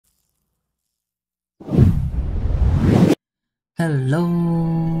Hello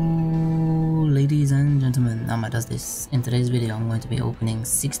ladies and gentlemen, I'm iDuzzDis. In today's video I'm going to be opening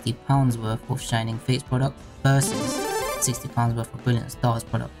 £60 worth of Shining Fates product versus £60 worth of Brilliant Stars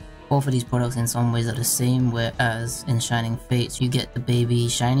product. Both of these products in some ways are the same, whereas in Shining Fates you get the baby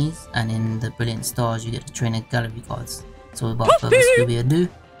Shinies and in the Brilliant Stars you get the trainer gallery cards. So without further ado,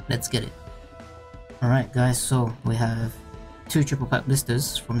 let's get it. Alright guys, so we have 2 triple pack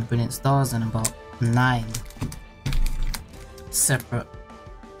blisters from the Brilliant Stars and about 9 separate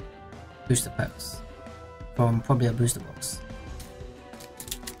booster packs from probably a booster box.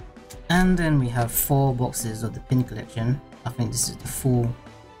 And then we have 4 boxes of the pin collection. I think this is the full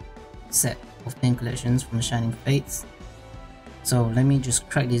set of pin collections from the Shining Fates. So let me just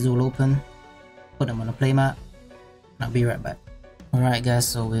crack these all open, put them on a playmat, and I'll be right back. Alright guys,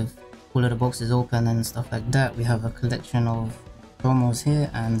 so with all of the boxes open and stuff like that, we have a collection of promos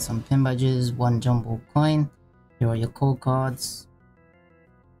here and some pin badges, 1 jumbo coin. Here are your code cards.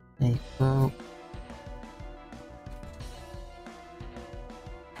 There you go.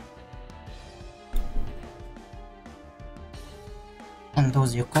 And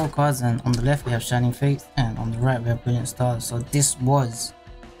those are your code cards, and on the left we have Shining Fates and on the right we have Brilliant Stars. So this was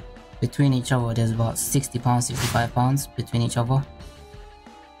between each other, there's about £60, £65 between each other.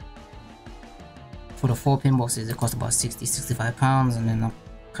 For the 4 pin boxes it cost about £60, £65, and then I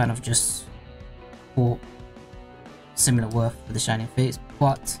kind of just bought similar worth for the Shining Fates,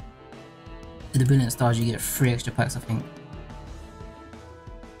 but for the Brilliant Stars you get 3 extra packs I think.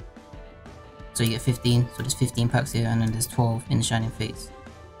 So you get 15, so there's 15 packs here and then there's 12 in the Shining Fates.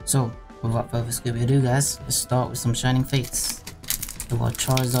 So without further ado guys, let's start with some Shining Fates. We got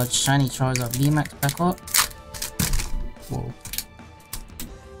Charizard, Shiny Charizard VMAX pack up. Whoa.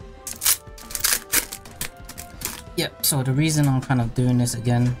 Yep, so the reason I'm kind of doing this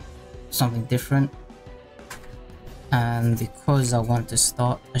again, something different, and because I want to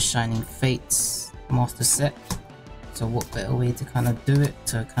start a Shining Fates master set, so what better way to kind of do it,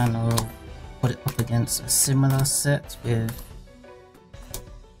 to kind of put it up against a similar set with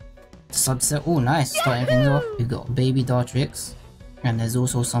subset. Oh nice, starting things off, we've got Baby Dartrix, and there's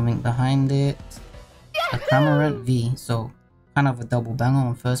also something behind it, a Cramorant V, so kind of a double banger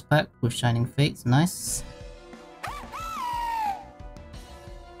on first pack with Shining Fates, nice.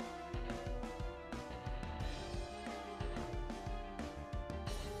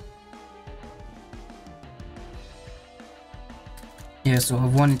 Yeah, so I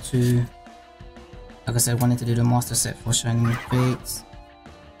wanted to, like I said, wanted to do the master set for Shining Fates,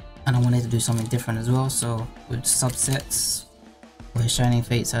 and I wanted to do something different as well. So with subsets, where Shining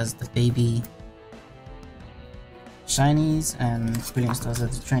Fates has the baby Shinies and Brilliant Stars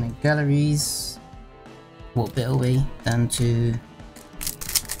has the training galleries, what better way than to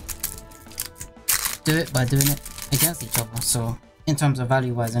do it by doing it against each other. So in terms of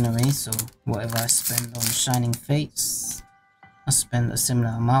value wise anyway, so whatever I spend on Shining Fates, I spend a similar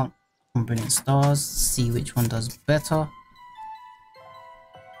amount on Brilliant Stars, see which one does better.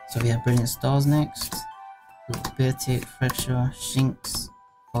 So we have Brilliant Stars next. Beartic, Fracture, Shinx,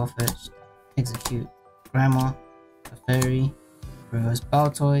 Farfetch'd, Execute, Grammar, Fairy, Reverse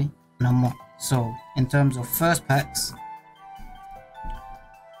Baltoy, and a Mop. So in terms of first packs,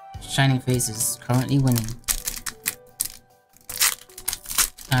 Shining Fates is currently winning.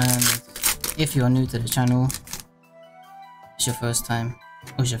 And if you're new to the channel, it's your first time,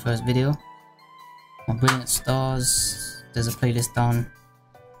 or it's your first video on Brilliant Stars, there's a playlist down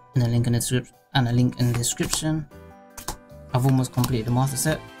in the link in the description, and a link in the description. I've almost completed the master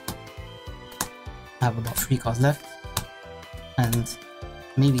set. I have about 3 cards left, and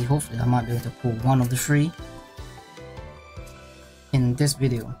maybe hopefully I might be able to pull one of the 3 in this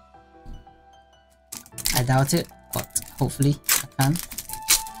video. I doubt it, but hopefully I can.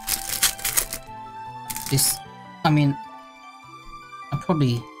 This, I mean, I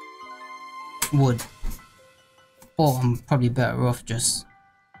probably would, or I'm probably better off just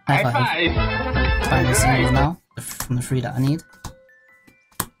finding singles now from the 3 that I need.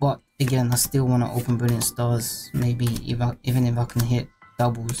 But again, I still want to open Brilliant Stars, maybe even if I can hit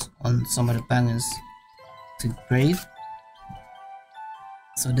doubles on some of the bangers to grade.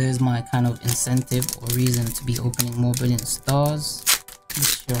 So there's my kind of incentive or reason to be opening more Brilliant Stars,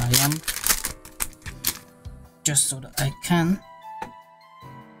 which here I am, just so that I can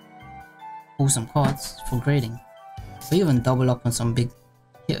pull some cards for grading, or even double up on some big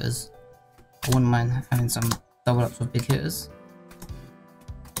hitters. I wouldn't mind having some double ups with big hitters,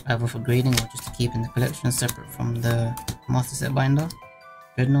 either for grading or just to keep in the collection separate from the master set binder.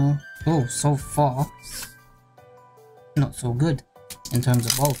 Dreadnought. Oh, so far not so good in terms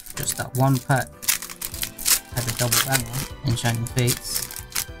of both. Just that one pack had a double banger in Shining Fates.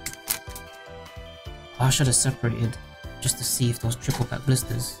 I should have separated just to see if those triple pack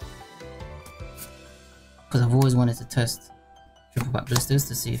blisters, because I've always wanted to test triple back blisters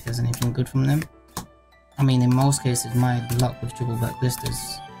to see if there's anything good from them. I mean, in most cases my luck with triple back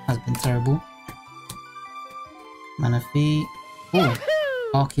blisters has been terrible. Manaphy. Oh,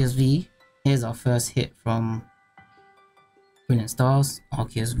 Arceus V. Here's our first hit from Brilliant Stars.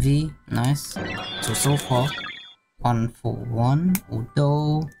 Arceus V. Nice. So far 1 for 1,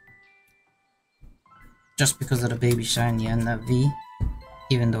 although just because of the baby shiny and that V,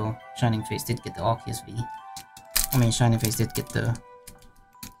 even though Shining Fates did get the Arceus V. I mean, Shining Fates did get the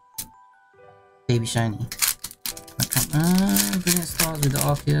baby shiny. Brilliant Stars with the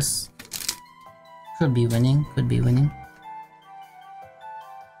Arceus. Could be winning, could be winning.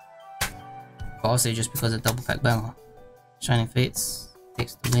 But I'll say just because of double pack banger. Shining Fates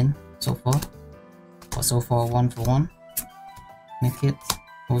takes the win so far. But so far 1 for 1. Nickit,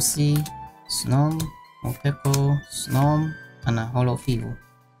 OC, Snom, Opeko, Snom, and a Hollow Feeble.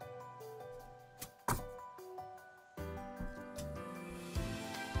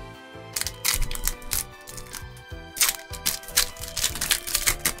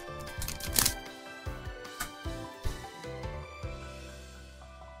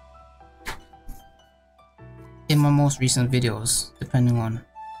 In my most recent videos, depending on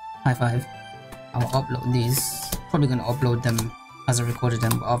high five, I'll upload these. Probably gonna upload them as I recorded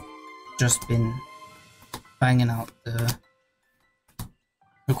them, but I've just been banging out the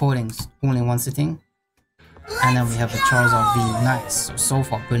recordings all in one sitting. And then we have a Charizard V. Nice. So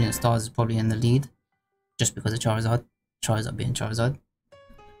far Brilliant Stars is probably in the lead, just because of Charizard being Charizard.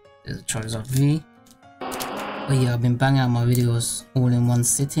 There's a Charizard V. But yeah, I've been banging out my videos all in one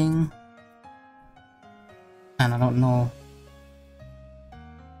sitting. And I don't know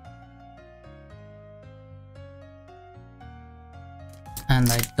how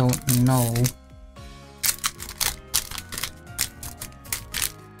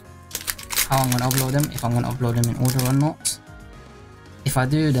I'm gonna upload them, if I'm gonna upload them in order or not. If I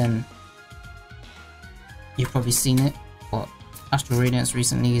do, then you've probably seen it, but Astral Radiance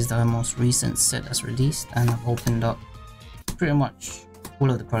recently is the most recent set that's released, and I've opened up pretty much all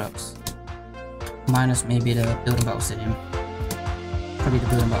of the products. Minus maybe the Building Battle Stadium. Probably the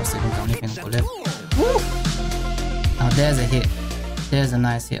Building Battle Stadium is the only thing I've got left. Woo! Now there's a hit. There's a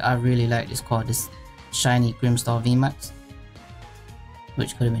nice hit. I really like this card, this shiny Grimstar VMAX,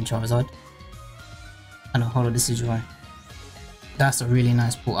 which could have been Charizard. And a Hollow Decidueye. That's a really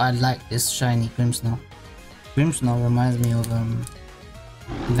nice pull. I like this shiny Grimmsnarl. Grimmsnarl reminds me of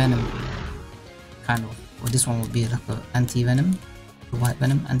Venom, kind of. Or this one would be like an anti-Venom, white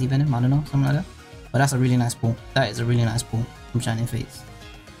Venom, anti-Venom, I don't know, something like that. But that's a really nice pull. That is a really nice pull from Shining Fates.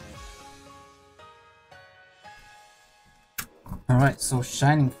 Alright, so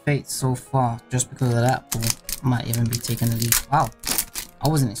Shining Fates so far, just because of that pull, might even be taking the lead. Wow, I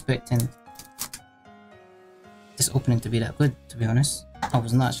wasn't expecting this opening to be that good, to be honest. I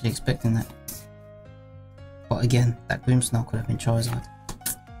was not actually expecting that. But again, that Grimmsnarl could have been Charizard.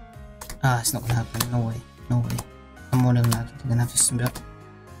 It's not gonna happen. No way. No way. I'm more than likely gonna have to spin up.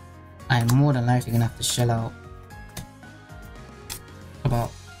 I am more than likely gonna have to shell out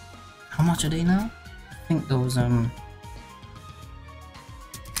about, how much are they now? I think those I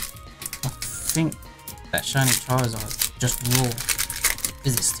think that shiny Charizard just raw,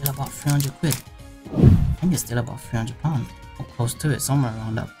 is it still about 300 quid? I think it's still about 300 pounds or close to it, somewhere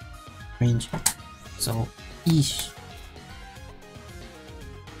around that range. So eesh,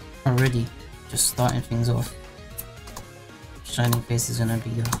 already just starting things off. Shining Face is gonna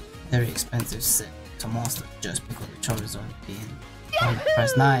be a very expensive set to master just because of Charizard being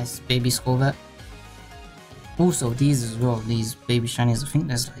overpriced. Nice baby Scorvet. Also these as well, these baby shinies, I think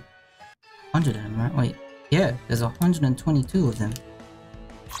there's like 100 of them, right? Wait, yeah, there's 122 of them.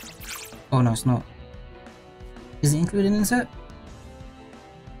 Oh no, it's not. Is it included in the set?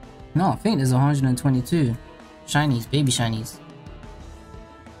 No, I think there's 122 shinies, baby shinies.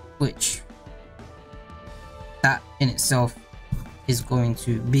 Which, that in itself is going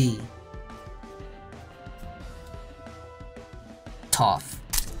to be tough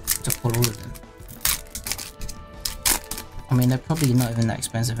to pull all of them. I mean, they're probably not even that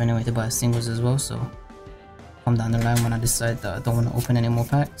expensive anyway to buy singles as well, so come down the line when I decide that I don't want to open any more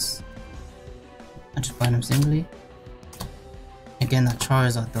packs, I just buy them singly. Again, that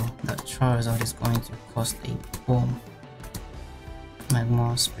Charizard though, that Charizard is going to cost a bomb.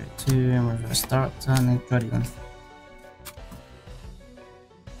 Magmar, Spiritomb, Reverse Staraptor, and Druddigon.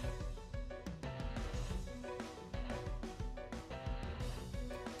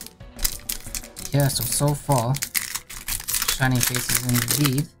 yeah, so far, Shining Fates is in the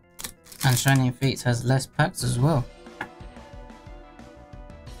lead, and Shining Fates has less packs as well.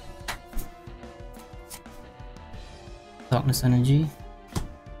 Darkness Energy,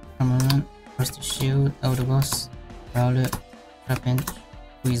 Amaranth, Rusty Shield, Elder Boss, Rowlet, Trapinch,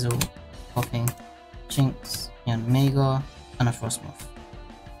 Weasel, Popping, Chinks, and Mega, and a Frostmoth.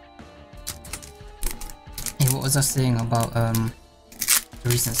 Hey, what was I saying about the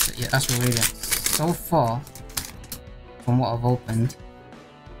recent set? Yeah, Astral Radiance. So far, from what I've opened,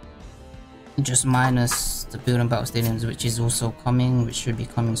 just minus the Build and Battle Stadiums, which is also coming, which should be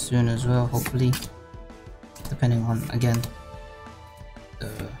coming soon as well, hopefully. Depending on, again,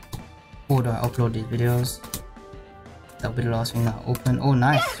 the order I upload these videos. That'll be the last thing that I open. Oh,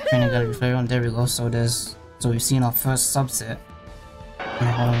 nice! Training Gallery Flareon, there we go. So we've seen our first subset in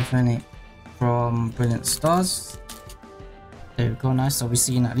the Hollow Infinite from Brilliant Stars. There we go, nice. So we've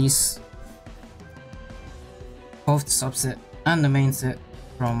seen at least both the subset and the main set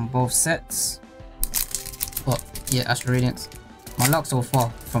from both sets. But yeah, Astral Radiance. My luck so far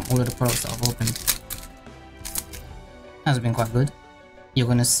from all of the products that I've opened has been quite good. You're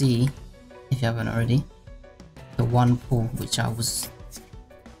gonna see, if you haven't already, the one pull which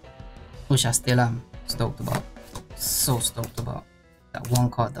I still am stoked about. So stoked about that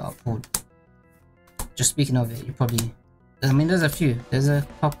one card that I pulled. Just speaking of it, you probably, I mean, there's a few, there's a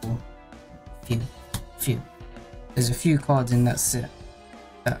couple, there's a few cards in that set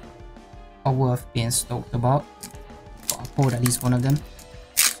that are worth being stoked about, but I pulled at least one of them,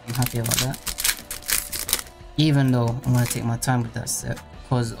 so I'm happy about that. Even though I'm going to take my time with that set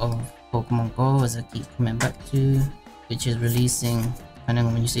because of Pokemon Go, as I keep coming back to, which is releasing, depending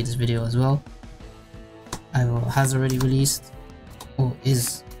on when you see this video as well, either has already released or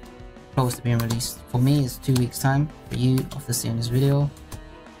is close to being released. For me, it's 2 weeks time. For you, after seeing this video,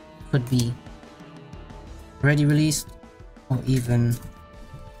 could be already released or even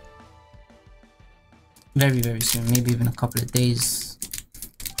very soon, maybe even a couple of days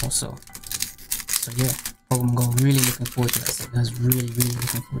or so. So yeah, Pokemon Go, really looking forward to that set, guys. Really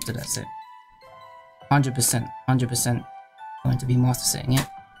looking forward to that set. 100% going to be master setting it.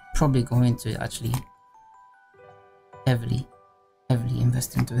 Probably going to actually heavily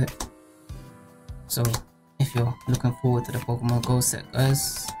invest into it. So if you're looking forward to the Pokemon Go set,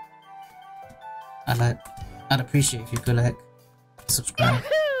 guys, I'd appreciate if you could like, subscribe,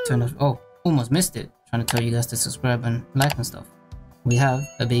 turn off. Oh, almost missed it. Trying to tell you guys to subscribe and like and stuff. We have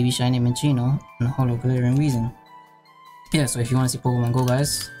a baby shiny Minchino and a holo Galarian Weezing. Yeah, so if you want to see Pokemon Go,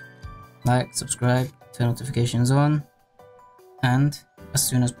 guys, like, subscribe, turn notifications on, and as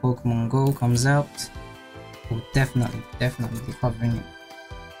soon as Pokemon Go comes out, we'll definitely be covering it.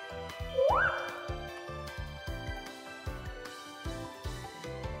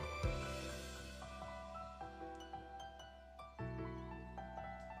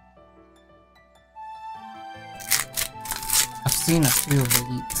 I've seen a few of the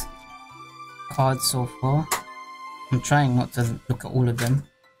leaked cards so far. I'm trying not to look at all of them,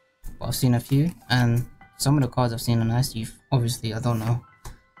 but I've seen a few, and some of the cards I've seen are nice. Obviously, I don't know.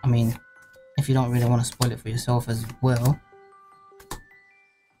 I mean, if you don't really want to spoil it for yourself as well,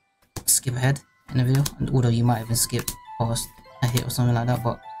 skip ahead in the video, and although you might even skip past a hit or something like that,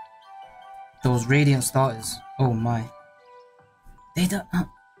 but those Radiant starters, oh my.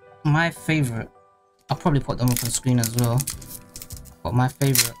 My favorite, I'll probably put them up on screen as well, but my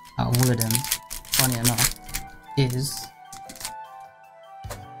favorite out of all of them, funny enough, is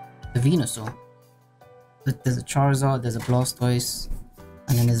the Venusaur. There's a Charizard, there's a Blastoise,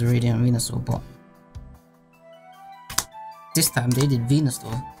 and then there's a Radiant Venusaur, but this time they did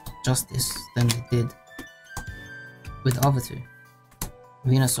Venusaur justice than they did with the other two.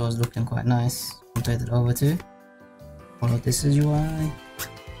 Venusaur is looking quite nice compared to the other two. Follow this is UI.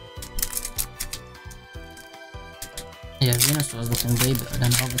 Yeah, Venusaur is looking way better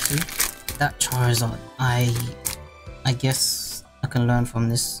than the other two. That Charizard, I guess I can learn from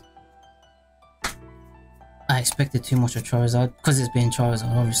this. I expected too much of Charizard because it's being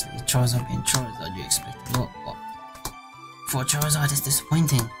Charizard. Obviously, Charizard being Charizard, you expect a lot, but for Charizard, it's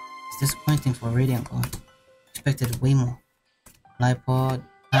disappointing. It's disappointing for a Radiant card. Expected way more. Lipod,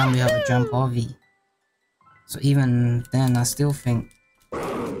 and we have a Drampa V. So even then, I still think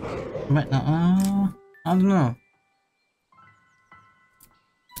right now, I don't know.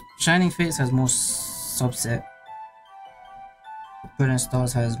 Shining Fates has more subset. Brilliant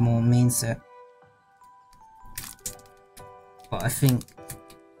Stars has more main set. But I think,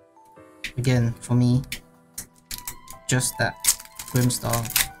 again, for me, just that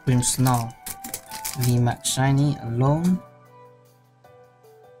Grimmsnarl VMAX Shiny alone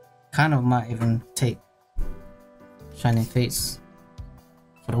kind of might even take Shining Fates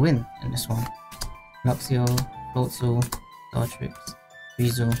for the win in this one. Luxio, Floatzel, Dartrix,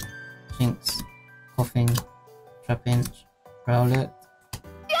 Weasel, Jinx, Coughing, Trapinch, Rowlet.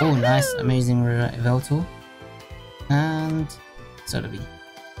 Oh nice, amazing rare Yveltal. And Celebi.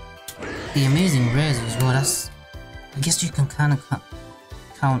 The amazing rares as well, that's, I guess you can kind of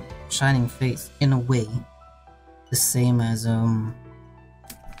count Shining Fates in a way the same as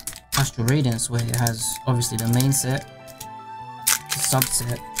Astral Radiance, where it has obviously the main set, the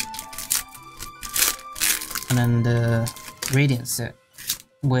subset, and then the Radiant set,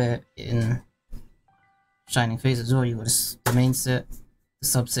 where in Shining Fates as well you got the main set, the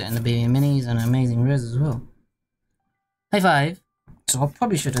subset, and the baby minis, and amazing rares as well. High five! So I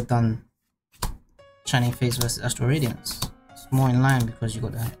probably should have done Shining Fates versus Astral Radiance. It's more in line because you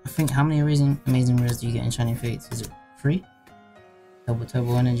got that. I think how many amazing rares do you get in Shining Fates? Is it 3? Double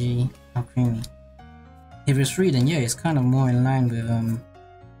Turbo Energy, how creamy. If it's 3, then yeah, it's kind of more in line with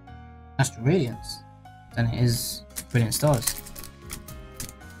Astral Radiance than it is Brilliant Stars.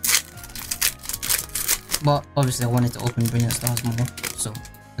 But obviously I wanted to open Brilliant Stars more, so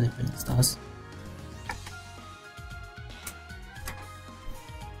I did Brilliant Stars.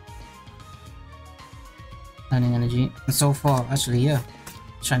 Lightning Energy, and so far actually yeah,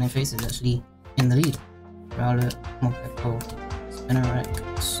 Shining Fates is actually in the lead. Rowlet, Morpeko, Spinarak,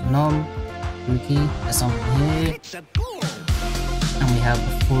 Snom, Rookie, there's something here, and we have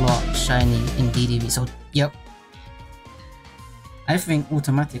a full art shiny in DDV. So yep, I think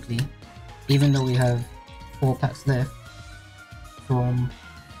automatically, even though we have 4 packs left from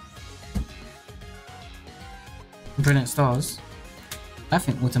Brilliant Stars, I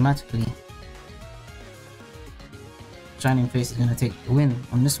think automatically Shining Fates is going to take the win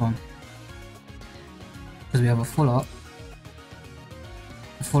on this one, because we have a full art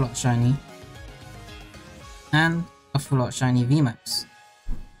shiny, and a full art shiny VMAX.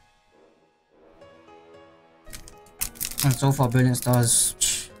 And so far Brilliant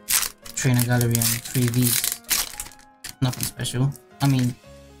Stars, Trainer Gallery and 3 Vs, nothing special. I mean,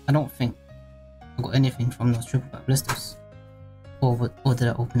 I don't think I got anything from those triple pack blisters, or did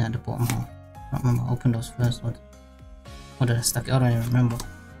I open it at the bottom half? I don't remember, I opened those first, or did I stack it? I don't even remember.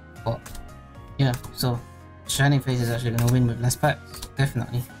 But yeah, so Shining Fates is actually going to win with less packs,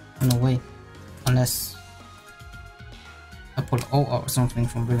 definitely, no way, unless I pull an alt art or something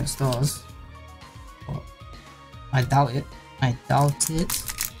from Brilliant Stars, but I doubt it,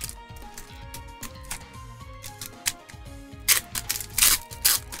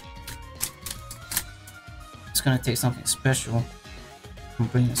 It's going to take something special from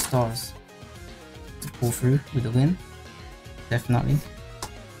Brilliant Stars to pull through with the win. Definitely.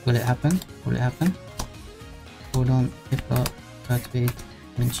 Will it happen? Hold on, Pippa, Turtwig,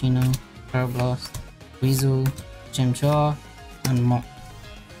 Minchino, Parablast, Weasel, Chimchar, and Mop.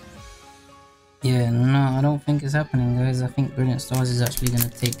 Yeah, no, I don't think it's happening, guys. I think Brilliant Stars is actually going to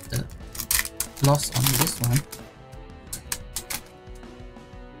take the loss on this one.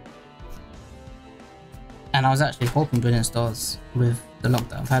 And I was actually hoping Brilliant Stars, with the luck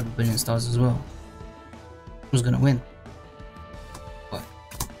that I've had with Brilliant Stars as well, was going to win. But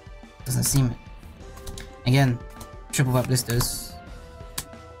doesn't seem it. Again, triple pack blisters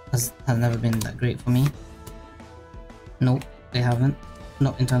has never been that great for me. Nope, they haven't.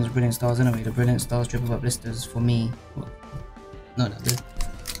 Not in terms of Brilliant Stars anyway. The Brilliant Stars triple pack blisters for me, well, not that good.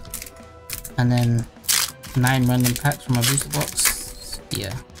 And then 9 random packs from my booster box.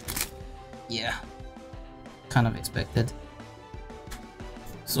 Yeah, kind of expected.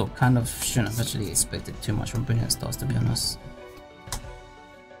 So kind of shouldn't have actually expected too much from Brilliant Stars, to be honest.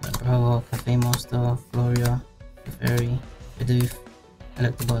 Bravo, Cafe Master, Gloria, Fairy, Bidoof,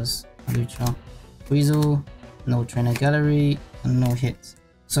 Electabuzz, Lucha, Weasel, no Trainer Gallery, and no hit.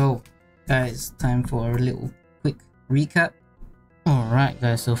 So guys, time for a little quick recap. Alright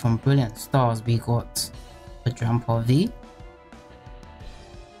guys, so from Brilliant Stars we got a Drampa V,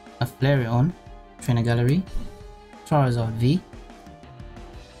 a Flareon, Trainer Gallery, Charizard V,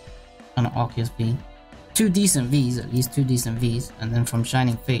 and an Arceus V. 2 decent Vs, at least 2 decent Vs. And then from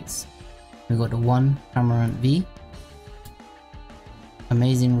Shining Fates we got the 1 Cramorant V,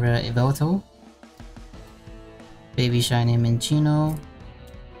 amazing rare Yveltal, baby shiny Minchino,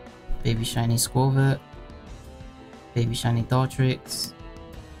 baby shiny Squirtle, baby shiny Dartrix,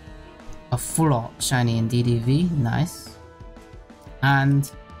 a full art shiny in DDV, nice.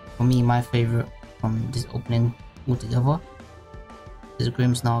 And for me, my favorite from this opening altogether is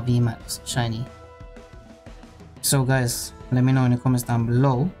Grimmsnarl VMAX shiny. So guys, let me know in the comments down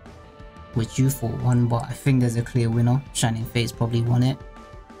below which you thought won, but I think there's a clear winner. Shining Fates probably won it.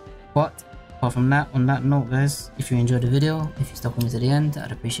 But apart from that, on that note guys, if you enjoyed the video, if you stuck with me to the end,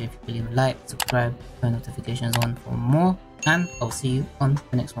 I'd appreciate if you could leave a like, subscribe, turn notifications on for more, and I'll see you on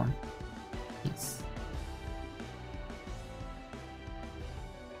the next one. Peace.